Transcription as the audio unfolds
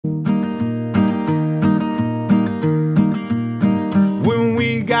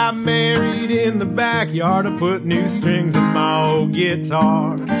got married in the backyard. I put new strings in my old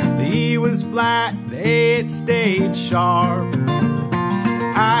guitar. The E was flat, the A it stayed sharp.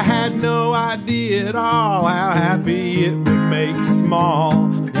 I had no idea at all how happy it would make small,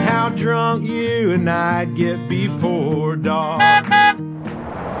 and how drunk you and I'd get before dark.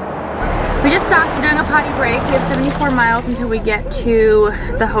 We just stopped doing a potty break. We have 74 miles until we get to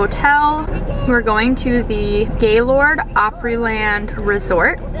the hotel. We're going to the Gaylord Opryland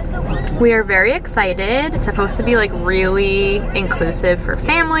Resort. We are very excited. It's supposed to be like really inclusive for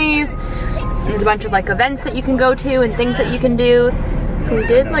families. There's a bunch of like events that you can go to and things that you can do. We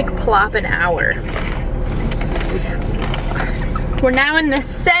did like plop an hour. We're now in the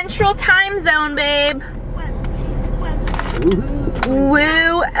central time zone, babe.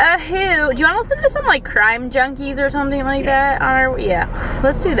 Woo-a-hoo. Do you want to listen to some like Crime Junkies or something like that? Yeah,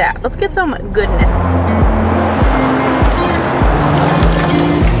 let's do that. Let's get some goodness.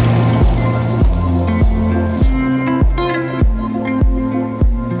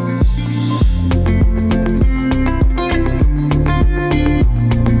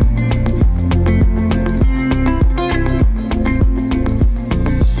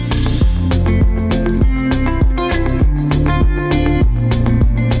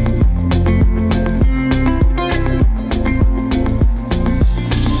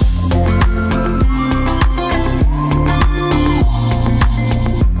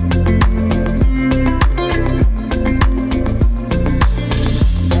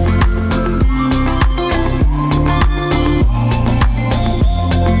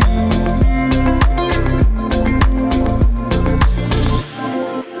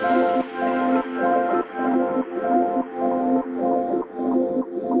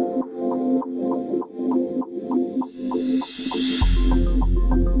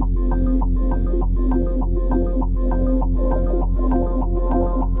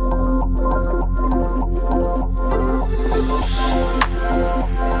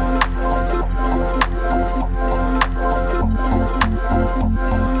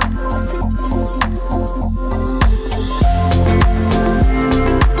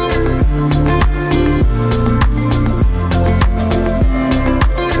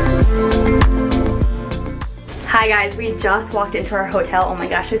 Hi guys, we just walked into our hotel. Oh my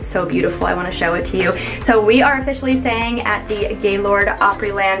gosh, it's so beautiful. I want to show it to you. So we are officially staying at the Gaylord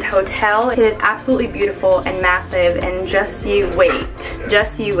Opryland Hotel. It is absolutely beautiful and massive, and just you wait.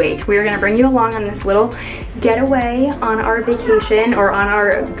 Just you wait. We are going to bring you along on this little getaway on our vacation or on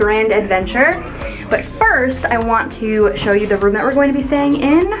our grand adventure. But first, I want to show you the room that we're going to be staying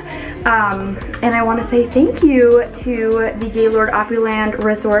in. And I want to say thank you to the Gaylord Opryland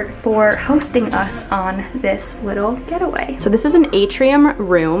Resort for hosting us on this little getaway. So this is an atrium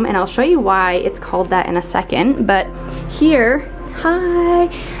room, and I'll show you why it's called that in a second. But here, hi,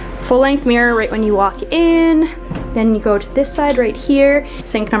 full-length mirror right when you walk in. Then you go to this side right here,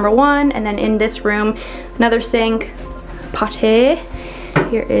 sink number 1, and then in this room, another sink, potty.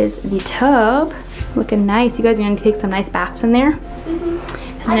 Here is the tub, looking nice. You guys are gonna take some nice baths in there.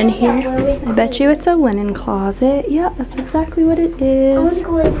 And then here, I bet you it's a linen closet. Yeah, that's exactly what it is. I want to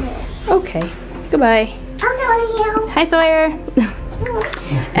go in there. Okay, goodbye. I'm going. Hi, Sawyer.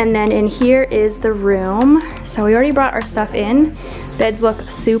 And then in here is the room. So we already brought our stuff in. Beds look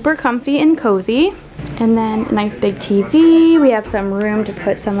super comfy and cozy. And then a nice big TV. We have some room to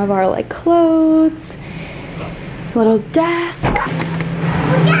put some of our like clothes. Little desk.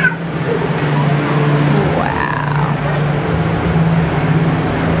 Look out!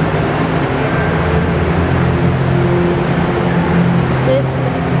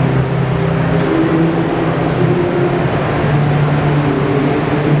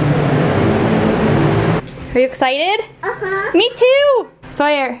 Are you excited? Uh-huh. Me too!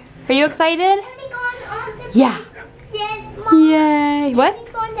 Sawyer, are you excited? Yeah. Yay. What?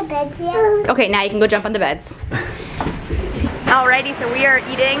 Okay, now you can go jump on the beds. Alrighty, so we are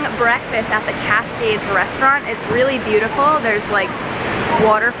eating breakfast at the Cascades restaurant. It's really beautiful. There's like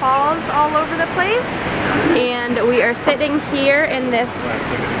waterfalls all over the place. And we are sitting here in this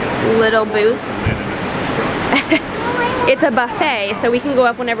little booth. It's a buffet, so we can go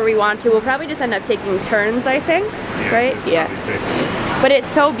up whenever we want to. We'll probably just end up taking turns, I think, right? Yeah. But it's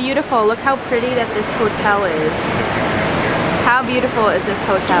so beautiful. Look how pretty that this hotel is. How beautiful is this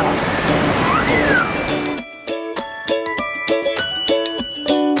hotel?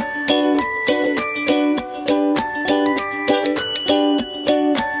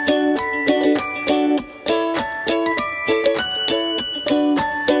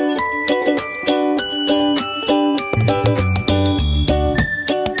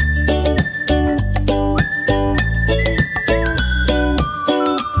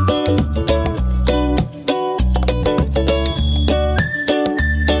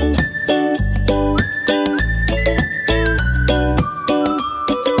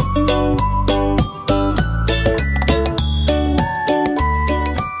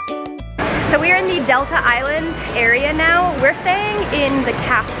 Delta Island area now. We're staying in the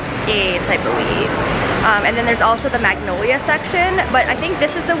Cascades, I believe. And then there's also the Magnolia section, but I think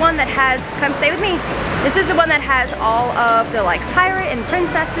this is the one that has, come stay with me. This is the one that has all of the like pirate and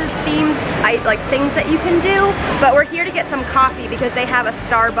princesses themed like things that you can do. But we're here to get some coffee because they have a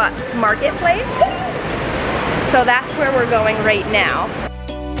Starbucks marketplace. So that's where we're going right now.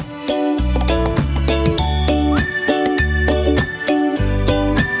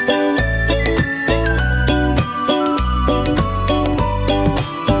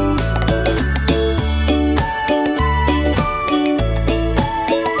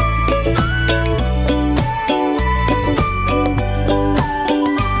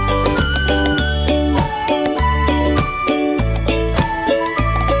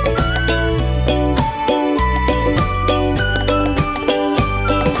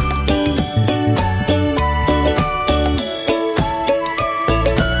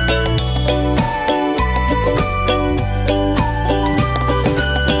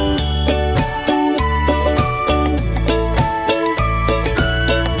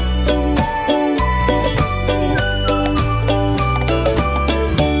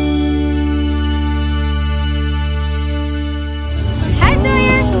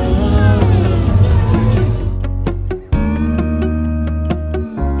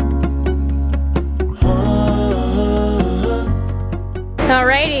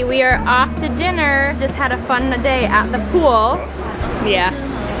 Alrighty, we are off to dinner. Just had a fun day at the pool. Yeah.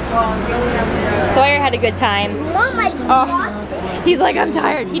 Sawyer had a good time. Oh, he's like, I'm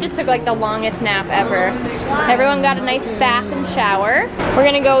tired. He just took like the longest nap ever. Everyone got a nice bath and shower. We're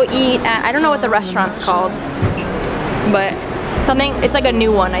gonna go eat at, I don't know what the restaurant's called, but something, it's like a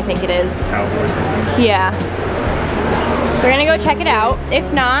new one, I think it is. Yeah. So we're gonna go check it out.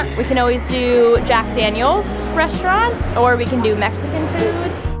 If not, we can always do Jack Daniel's restaurant, or we can do Mexican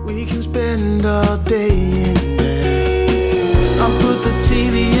food. We can spend all day in bed. I'll put the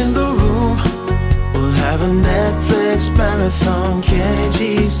TV in the room. We'll have a Netflix marathon, Kenny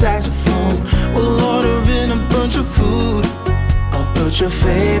G saxophone. We'll order in a bunch of food. I'll put your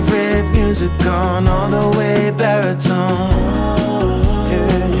favorite music on all the way baritone.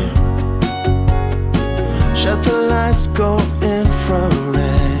 Yeah. Shut the lights, go infrared.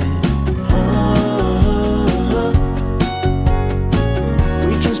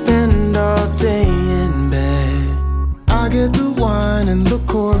 We can spend all day in bed. I get the wine and the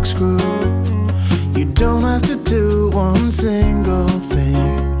corkscrew. You don't have to do one single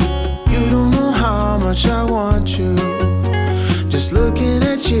thing. You don't know how much I want you. Just looking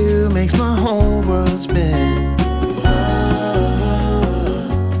at you makes my whole world spin.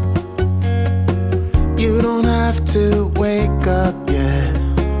 You don't have to wake up yet.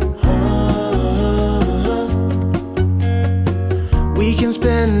 We can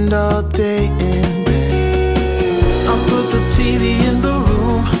spend all day in bed. I'll put the TV in the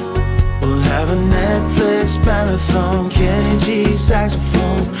room. We'll have a Netflix marathon, Kenny G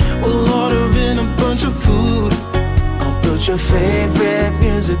saxophone. We'll order in a bunch of food. I'll put your favorite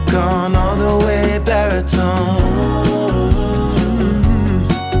music on all the way baritone.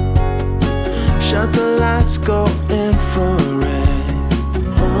 Shut the lights, go infrared.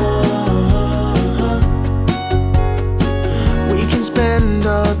 We can spend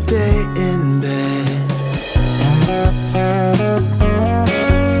all day in bed.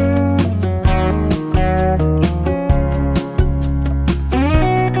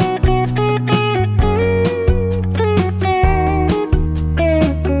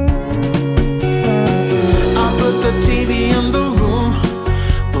 I'll put the TV in the room.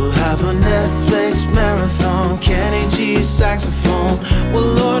 We'll have a Netflix marathon, Kenny G saxophone.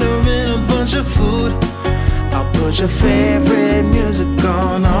 We'll order in a bunch of food. I'll put your favorite music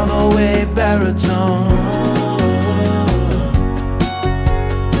on all the way baritone.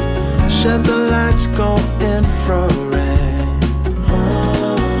 Shut the lights, go infrared.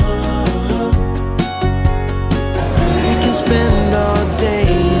 We can spend all day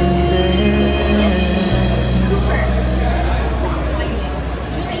in bed.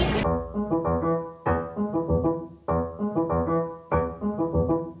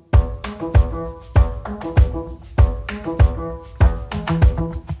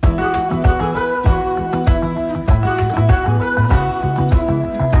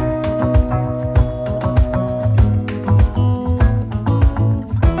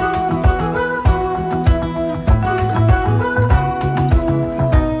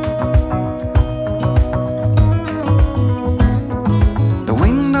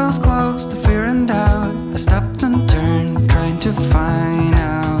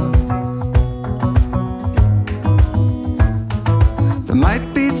 There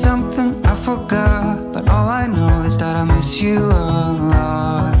might be something I forgot. you a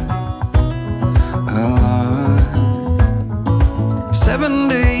lot, a lot. 7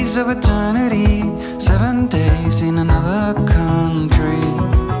 days of eternity, 7 days in another country.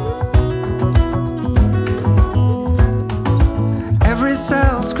 Every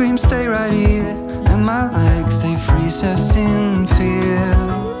cell screams stay right here, and my legs they freeze us in fear.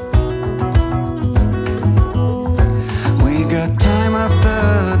 We got time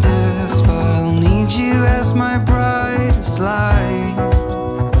after this, but I'll need you as my brightest light.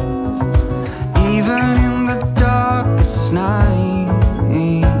 Even in the darkest night,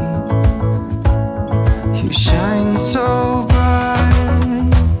 you shine so bright.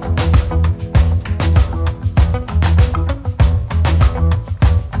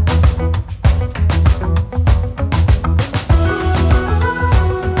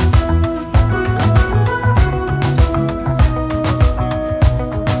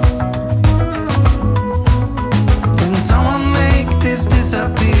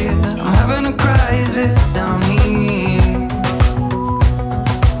 Down here,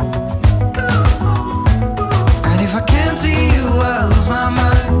 and if I can't see you, I lose my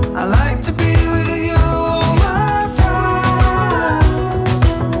mind. I like to be with you all my time,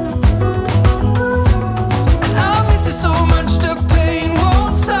 and I miss you so much the pain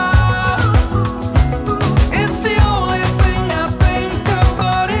won't stop. It's the only thing I think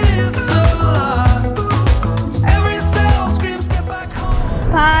about, it is a lot. Every cell screams get back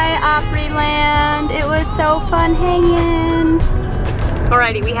home. Bye, Opryland. It was so fun hanging.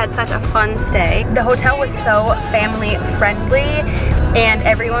 Alrighty, we had such a fun stay. The hotel was so family friendly and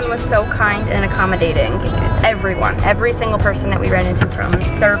everyone was so kind and accommodating. Everyone, every single person that we ran into, from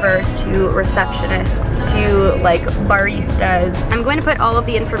servers to receptionists to like baristas. I'm going to put all of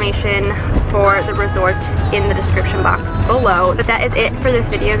the information for the resort in the description box below. But that is it for this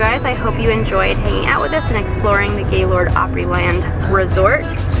video, guys. I hope you enjoyed hanging out with us and exploring the Gaylord Opryland Resort.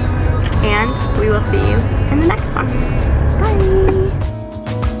 And we will see you in the next one. Bye!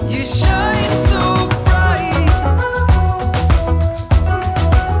 You shine so